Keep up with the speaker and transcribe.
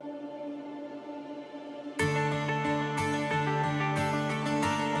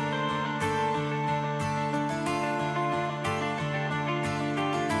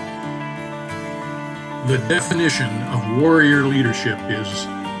The definition of warrior leadership is,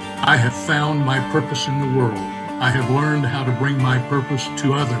 I have found my purpose in the world. I have learned how to bring my purpose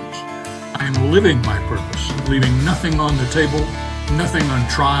to others. I am living my purpose, leaving nothing on the table, nothing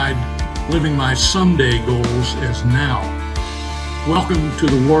untried, living my someday goals as now. Welcome to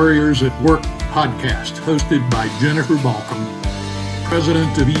the Warriors at Work podcast, hosted by Jennifer Balcom,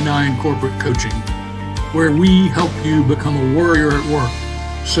 president of E9 Corporate Coaching, where we help you become a warrior at work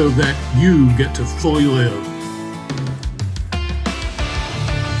so that you get to fully live.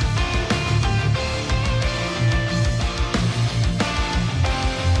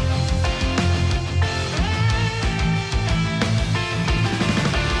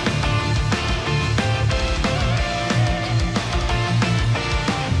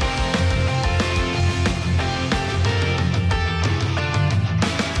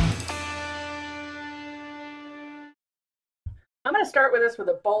 I'm going to start with this with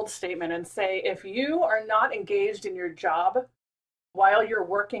a bold statement and say, if you are not engaged in your job while you're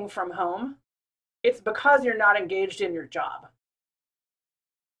working from home, it's because you're not engaged in your job.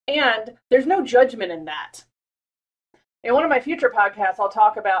 And there's no judgment in that. In one of my future podcasts, I'll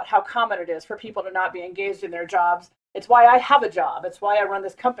talk about how common it is for people to not be engaged in their jobs. It's why I have a job. It's why I run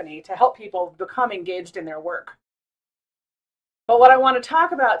this company, to help people become engaged in their work. But what I want to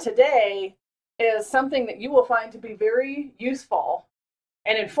talk about today is something that you will find to be very useful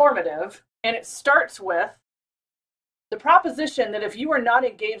and informative. And it starts with the proposition that if you are not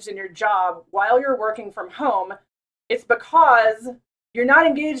engaged in your job while you're working from home, it's because you're not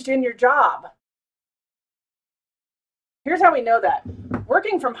engaged in your job. Here's how we know that.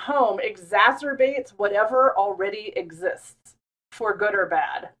 Working from home exacerbates whatever already exists, for good or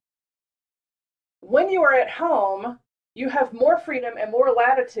bad. When you are at home, you have more freedom and more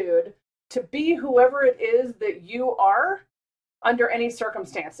latitude to be whoever it is that you are under any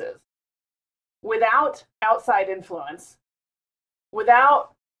circumstances, without outside influence,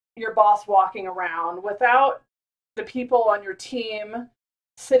 without your boss walking around, without the people on your team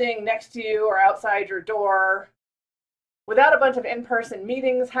sitting next to you or outside your door, without a bunch of in-person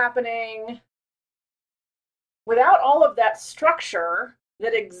meetings happening, without all of that structure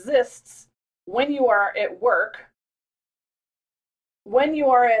that exists when you are at work. When you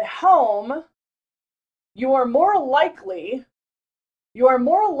are at home, you are more likely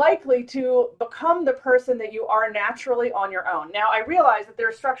to become the person that you are naturally on your own. Now, I realize that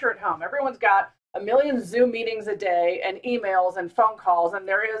there's structure at home. Everyone's got a million Zoom meetings a day and emails and phone calls, and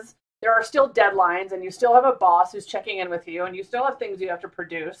there are still deadlines, and you still have a boss who's checking in with you, and you still have things you have to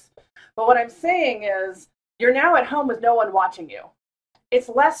produce. But what I'm saying is, you're now at home with no one watching you. It's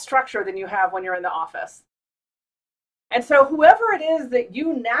less structure than you have when you're in the office. And so whoever it is that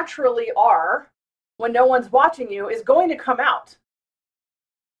you naturally are when no one's watching you is going to come out.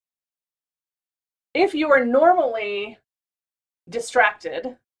 If you are normally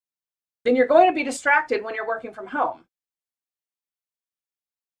distracted, then you're going to be distracted when you're working from home.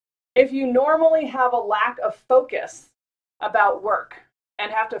 If you normally have a lack of focus about work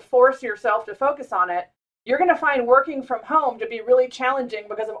and have to force yourself to focus on it, you're going to find working from home to be really challenging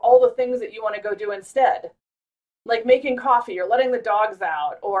because of all the things that you want to go do instead. Like making coffee or letting the dogs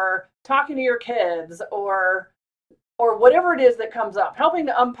out or talking to your kids or whatever it is that comes up, helping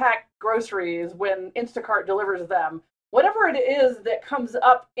to unpack groceries when Instacart delivers them. Whatever it is that comes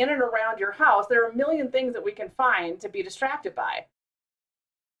up in and around your house, there are a million things that we can find to be distracted by.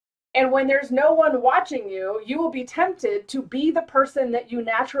 And when there's no one watching you, you will be tempted to be the person that you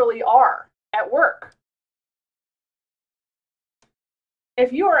naturally are at work.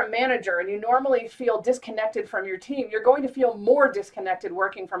 If you are a manager and you normally feel disconnected from your team, you're going to feel more disconnected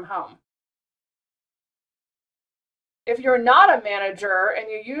working from home. If you're not a manager and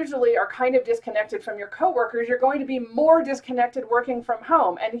you usually are kind of disconnected from your coworkers, you're going to be more disconnected working from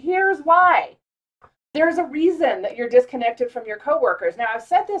home. And here's why. There's a reason that you're disconnected from your coworkers. Now, I've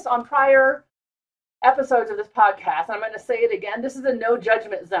said this on prior episodes of this podcast, and I'm going to say it again. This is a no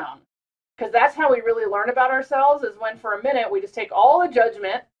judgment zone. Because that's how we really learn about ourselves, is when for a minute we just take all the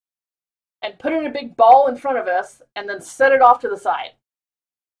judgment and put it in a big ball in front of us and then set it off to the side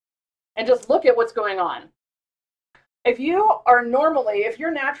and just look at what's going on. If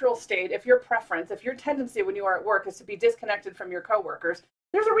your natural state, if your preference, if your tendency when you are at work is to be disconnected from your coworkers,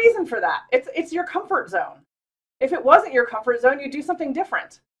 there's a reason for that. It's your comfort zone. If it wasn't your comfort zone, you'd do something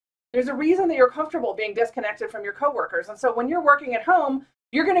different. There's a reason that you're comfortable being disconnected from your coworkers. And so when you're working at home,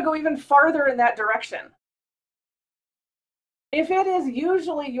 you're going to go even farther in that direction. If it is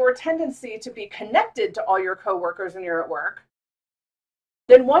usually your tendency to be connected to all your coworkers when you're at work,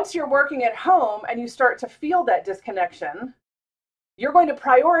 then once you're working at home and you start to feel that disconnection, you're going to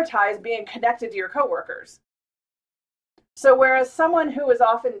prioritize being connected to your coworkers. So whereas someone who is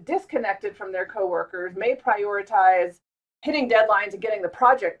often disconnected from their coworkers may prioritize hitting deadlines and getting the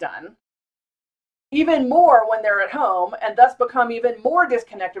project done even more when they're at home and thus become even more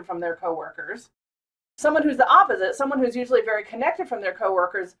disconnected from their coworkers. Someone who's the opposite, someone who's usually very connected from their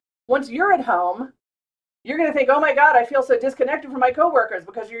coworkers, once you're at home, you're going to think, oh my God, I feel so disconnected from my coworkers,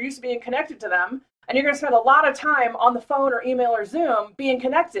 because you're used to being connected to them. And you're going to spend a lot of time on the phone or email or Zoom being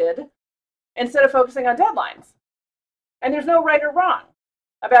connected instead of focusing on deadlines. And there's no right or wrong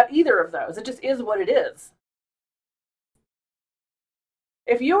about either of those. It just is what it is.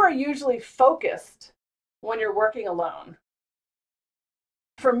 If you are usually focused when you're working alone,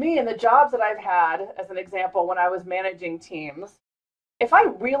 for me, in the jobs that I've had, as an example, when I was managing teams, if I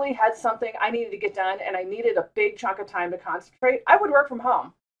really had something I needed to get done and I needed a big chunk of time to concentrate, I would work from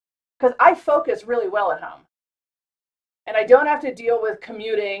home, because I focus really well at home. And I don't have to deal with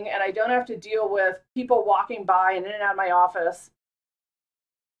commuting, and I don't have to deal with people walking by and in and out of my office.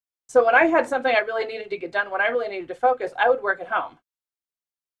 So when I had something I really needed to get done, when I really needed to focus, I would work at home.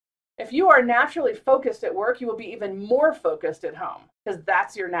 If you are naturally focused at work, you will be even more focused at home, because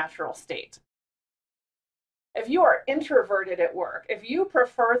that's your natural state. If you are introverted at work, if you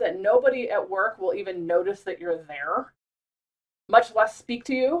prefer that nobody at work will even notice that you're there, much less speak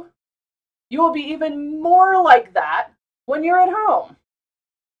to you, you will be even more like that when you're at home.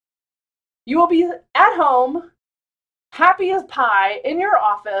 You will be at home, happy as pie, in your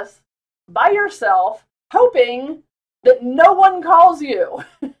office, by yourself, hoping that no one calls you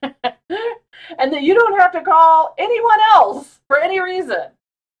and that you don't have to call anyone else for any reason.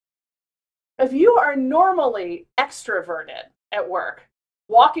 If you are normally extroverted at work,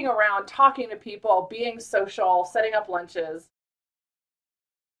 walking around, talking to people, being social, setting up lunches,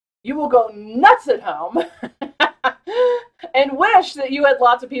 you will go nuts at home and wish that you had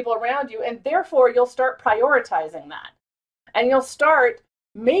lots of people around you, and therefore you'll start prioritizing that. And you'll start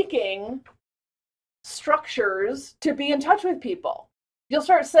making structures to be in touch with people. You'll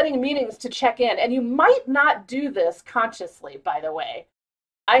start setting meetings to check in, and you might not do this consciously, by the way.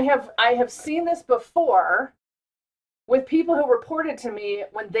 I have seen this before with people who reported to me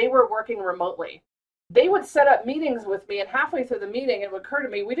when they were working remotely. They would set up meetings with me, and halfway through the meeting, it would occur to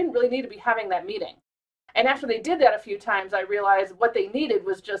me, we didn't really need to be having that meeting. And after they did that a few times, I realized what they needed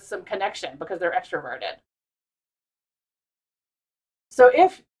was just some connection, because they're extroverted. So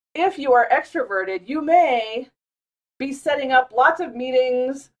if you are extroverted, you may be setting up lots of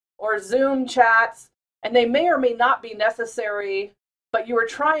meetings or Zoom chats, and they may or may not be necessary, but you are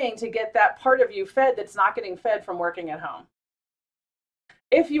trying to get that part of you fed that's not getting fed from working at home.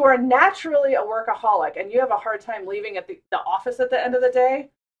 If you are naturally a workaholic and you have a hard time leaving at the office at the end of the day,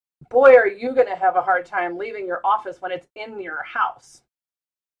 boy, are you going to have a hard time leaving your office when it's in your house.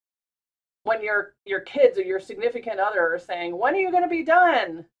 When your kids or your significant other are saying, when are you going to be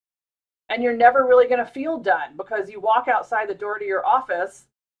done? And you're never really going to feel done, because you walk outside the door to your office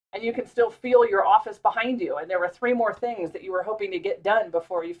and you can still feel your office behind you. And there were 3 more things that you were hoping to get done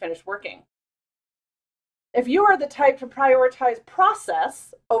before you finished working. If you are the type to prioritize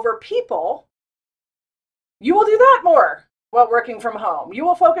process over people, you will do that more while working from home. You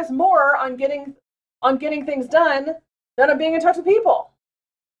will focus more on getting things done than on being in touch with people.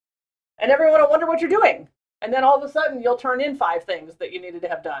 And everyone will wonder what you're doing. And then all of a sudden, you'll turn in 5 things that you needed to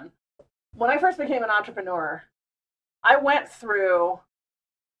have done. When I first became an entrepreneur, I went through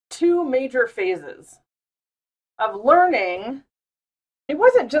 2 major phases of learning. It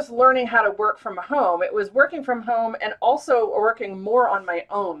wasn't just learning how to work from home. It was working from home and also working more on my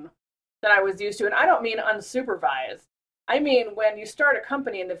own than I was used to. And I don't mean unsupervised. I mean, when you start a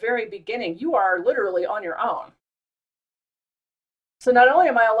company in the very beginning, you are literally on your own. So not only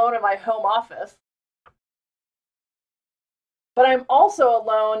am I alone in my home office, but I'm also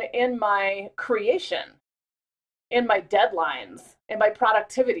alone in my creation, in my deadlines, in my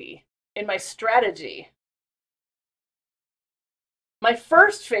productivity, in my strategy. My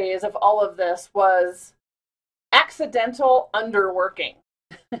first phase of all of this was accidental underworking,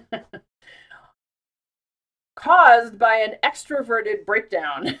 caused by an extroverted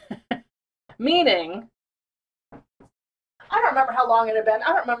breakdown, meaning, I don't remember how long it had been. I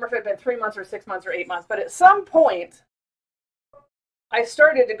don't remember if it had been 3 months or 6 months or 8 months, but at some point, I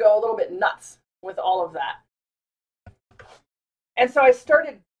started to go a little bit nuts with all of that. And so I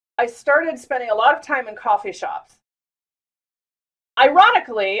started spending a lot of time in coffee shops.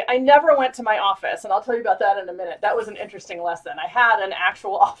 Ironically, I never went to my office, and I'll tell you about that in a minute. That was an interesting lesson. I had an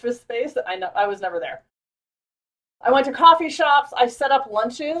actual office space that I was never there. I went to coffee shops. I set up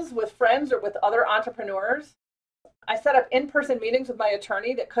lunches with friends or with other entrepreneurs. I set up in-person meetings with my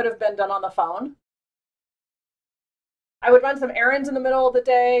attorney that could have been done on the phone. I would run some errands in the middle of the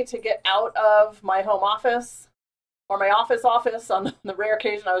day to get out of my home office or my office on the rare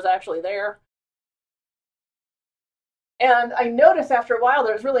occasion I was actually there. And I noticed after a while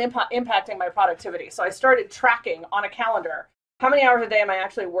that it was really impacting my productivity. So I started tracking on a calendar how many hours a day am I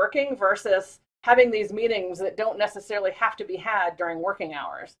actually working versus having these meetings that don't necessarily have to be had during working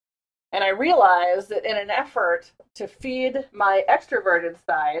hours. And I realized that in an effort to feed my extroverted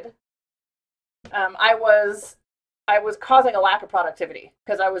side, I was causing a lack of productivity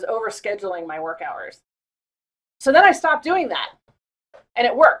because I was overscheduling my work hours. So then I stopped doing that, and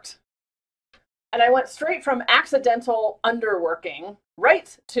it worked. And I went straight from accidental underworking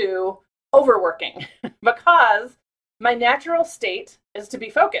right to overworking because my natural state is to be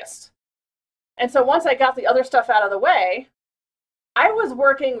focused. And so once I got the other stuff out of the way, I was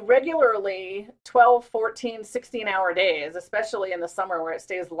working regularly 12, 14, 16-hour days, especially in the summer where it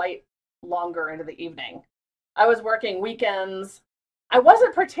stays light longer into the evening. I was working weekends. I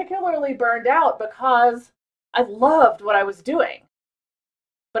wasn't particularly burned out because I loved what I was doing.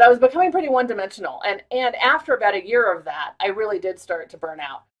 But I was becoming pretty one-dimensional. And after about a year of that, I really did start to burn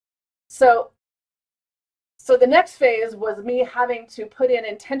out. So the next phase was me having to put in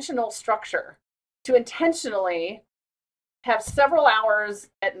intentional structure to intentionally have several hours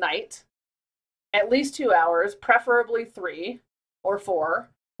at night, at least 2 hours, preferably 3 or 4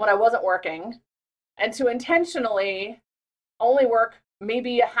 when I wasn't working, and to intentionally only work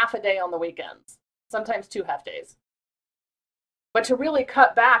maybe a half a day on the weekends, sometimes 2 half days. But to really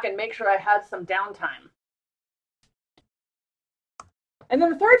cut back and make sure I had some downtime. And then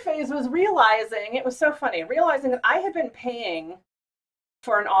the third phase was realizing, it was so funny, realizing that I had been paying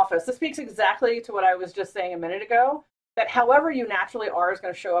for an office. This speaks exactly to what I was just saying a minute ago, that however you naturally are is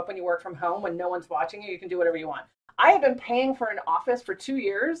going to show up when you work from home, when no one's watching you, you can do whatever you want. I had been paying for an office for 2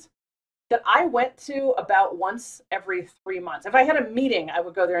 years that I went to about once every 3 months. If I had a meeting, I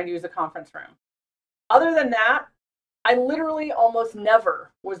would go there and use the conference room. Other than that, I literally almost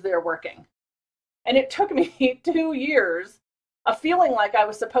never was there working. And it took me 2 years of feeling like I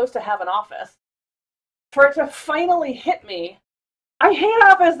was supposed to have an office for it to finally hit me. I hate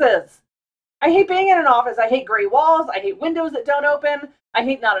offices. I hate being in an office. I hate gray walls. I hate windows that don't open. I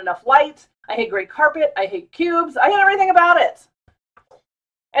hate not enough light. I hate gray carpet. I hate cubes. I hate everything about it.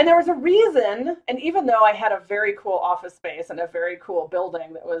 And there was a reason, and even though I had a very cool office space and a very cool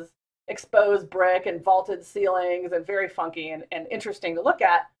building that was exposed brick and vaulted ceilings and very funky and interesting to look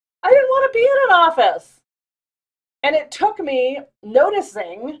at, I didn't want to be in an office. And it took me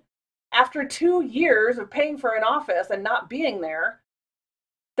noticing after 2 years of paying for an office and not being there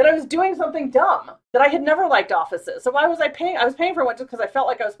that I was doing something dumb, that I had never liked offices. So why was I paying? I was paying for one just because I felt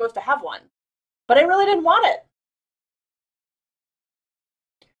like I was supposed to have one, but I really didn't want it.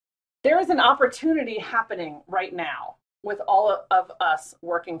 There is an opportunity happening right now with all of us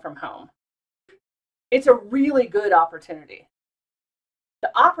working from home. It's a really good opportunity.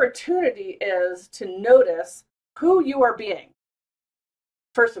 The opportunity is to notice who you are being.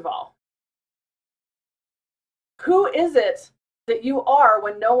 First of all, who is it that you are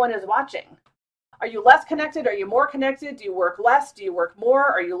when no one is watching? Are you less connected? Are you more connected? Do you work less? Do you work more?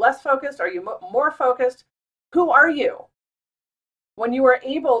 Are you less focused? Are you more focused? Who are you when you are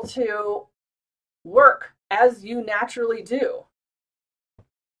able to work as you naturally do?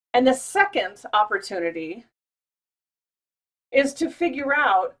 And the second opportunity is to figure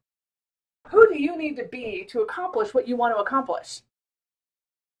out, who do you need to be to accomplish what you want to accomplish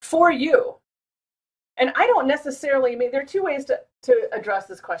for you? And I don't necessarily mean, there are 2 ways to address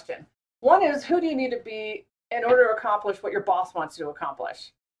this question. One is, who do you need to be in order to accomplish what your boss wants you to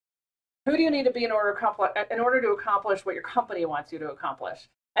accomplish? Who do you need to be in order to accomplish what your company wants you to accomplish?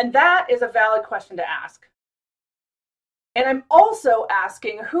 And that is a valid question to ask. And I'm also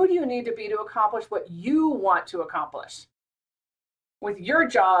asking, who do you need to be to accomplish what you want to accomplish? With your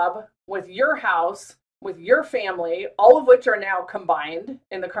job, with your house, with your family, all of which are now combined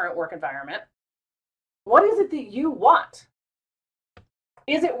in the current work environment. What is it that you want?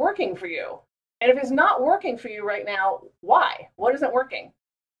 Is it working for you? And if it's not working for you right now, why? What isn't working?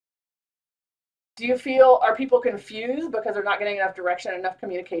 Do you feel, are people confused because they're not getting enough direction, enough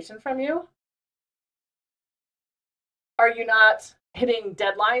communication from you? Are you not hitting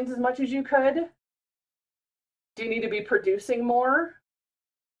deadlines as much as you could? Do you need to be producing more?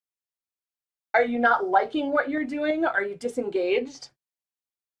 Are you not liking what you're doing? Are you disengaged?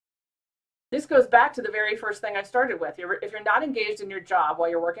 This goes back to the very first thing I started with. If you're not engaged in your job while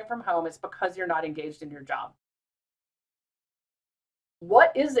you're working from home, it's because you're not engaged in your job.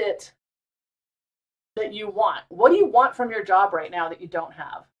 What is it that you want? What do you want from your job right now that you don't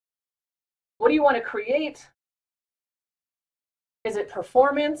have? What do you want to create? Is it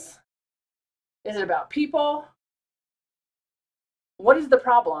performance? Is it about people? What is the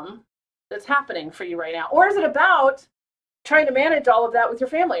problem that's happening for you right now? Or is it about trying to manage all of that with your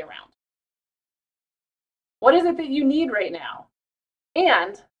family around? What is it that you need right now?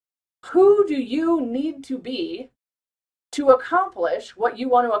 And who do you need to be to accomplish what you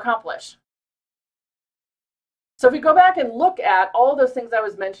want to accomplish? So if we go back and look at all those things I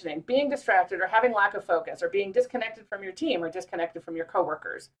was mentioning, being distracted or having lack of focus or being disconnected from your team or disconnected from your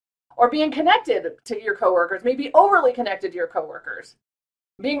coworkers, or being connected to your coworkers, maybe overly connected to your coworkers,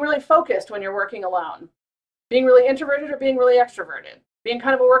 being really focused when you're working alone, being really introverted or being really extroverted, being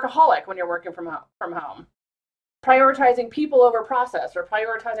kind of a workaholic when you're working from home, prioritizing people over process or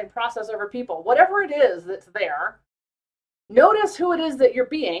prioritizing process over people, whatever it is that's there, notice who it is that you're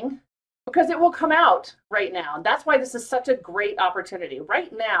being, because it will come out right now. And that's why this is such a great opportunity.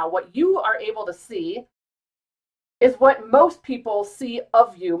 Right now, what you are able to see is what most people see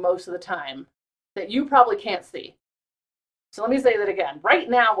of you most of the time that you probably can't see. So let me say that again. Right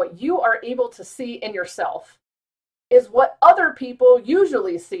now, what you are able to see in yourself is what other people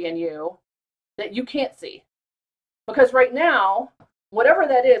usually see in you that you can't see. Because right now, whatever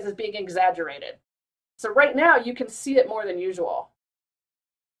that is being exaggerated. So right now, you can see it more than usual.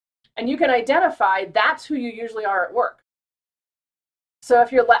 And you can identify that's who you usually are at work. So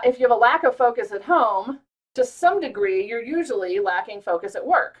if you have a lack of focus at home, to some degree, you're usually lacking focus at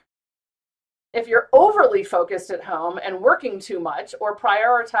work. If you're overly focused at home and working too much or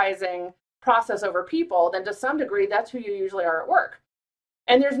prioritizing process over people, then to some degree, that's who you usually are at work.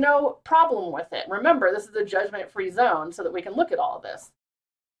 And there's no problem with it. Remember, this is a judgment-free zone so that we can look at all of this.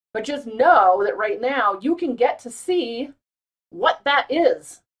 But just know that right now, you can get to see what that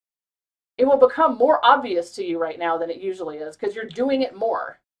is. It will become more obvious to you right now than it usually is because you're doing it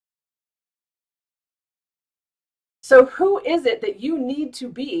more. So who is it that you need to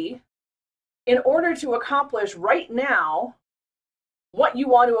be in order to accomplish right now what you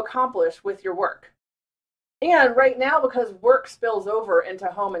want to accomplish with your work? And right now, because work spills over into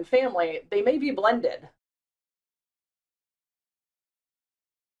home and family, they may be blended.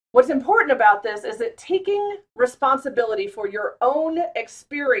 What's important about this is that taking responsibility for your own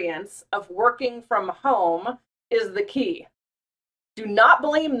experience of working from home is the key. Do not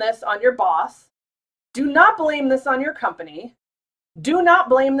blame this on your boss. Do not blame this on your company. Do not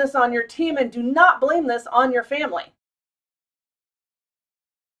blame this on your team, and do not blame this on your family.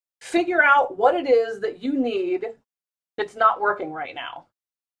 Figure out what it is that you need that's not working right now.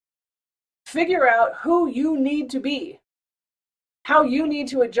 Figure out who you need to be, how you need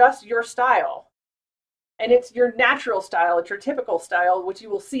to adjust your style. And it's your natural style, it's your typical style, which you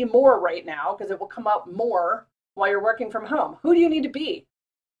will see more right now because it will come up more while you're working from home. Who do you need to be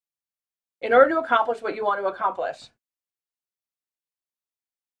in order to accomplish what you want to accomplish?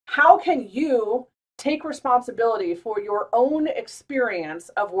 How can you take responsibility for your own experience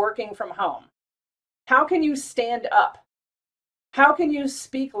of working from home? How can you stand up? How can you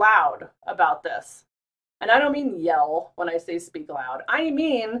speak loud about this? And I don't mean yell when I say speak loud. I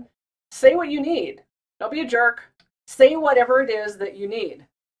mean, say what you need. Don't be a jerk. Say whatever it is that you need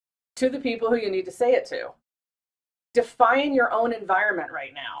to the people who you need to say it to. Define your own environment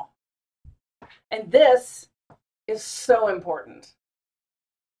right now. And this is so important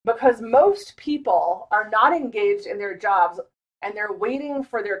because most people are not engaged in their jobs and they're waiting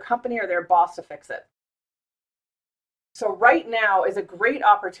for their company or their boss to fix it. So right now is a great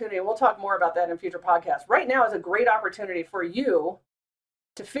opportunity, and we'll talk more about that in future podcasts. Right now is a great opportunity for you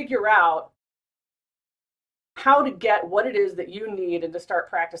to figure out how to get what it is that you need and to start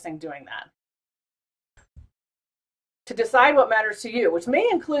practicing doing that. To decide what matters to you, which may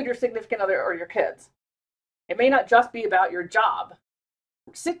include your significant other or your kids. It may not just be about your job.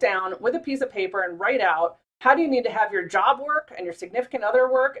 Sit down with a piece of paper and write out, how do you need to have your job work and your significant other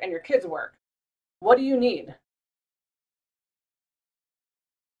work and your kids work? What do you need?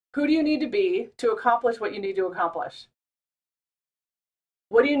 Who do you need to be to accomplish what you need to accomplish?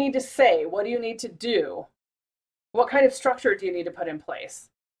 What do you need to say? What do you need to do? What kind of structure do you need to put in place?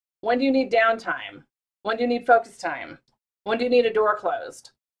 When do you need downtime? When do you need focus time? When do you need a door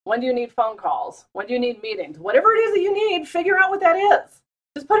closed? When do you need phone calls? When do you need meetings? Whatever it is that you need, figure out what that is.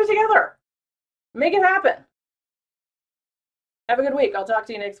 Just put it together. Make it happen. Have a good week. I'll talk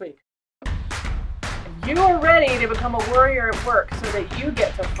to you next week. If you are ready to become a warrior at work so that you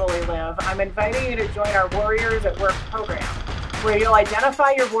get to fully live, I'm inviting you to join our Warriors at Work program, where you'll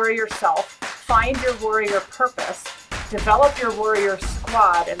identify your warrior self, find your warrior purpose, Develop your warrior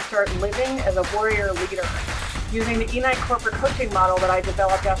squad and start living as a warrior leader using the E9 corporate coaching model that I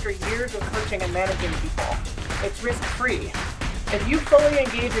developed after years of coaching and managing people. It's risk-free. If you fully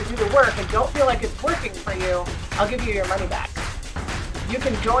engage and do the work and don't feel like it's working for you, I'll give you your money back. You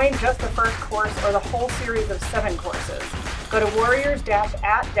can join just the first course or the whole series of 7 courses. Go to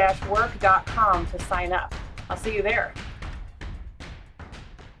warriors-at-work.com to sign up. I'll see you there.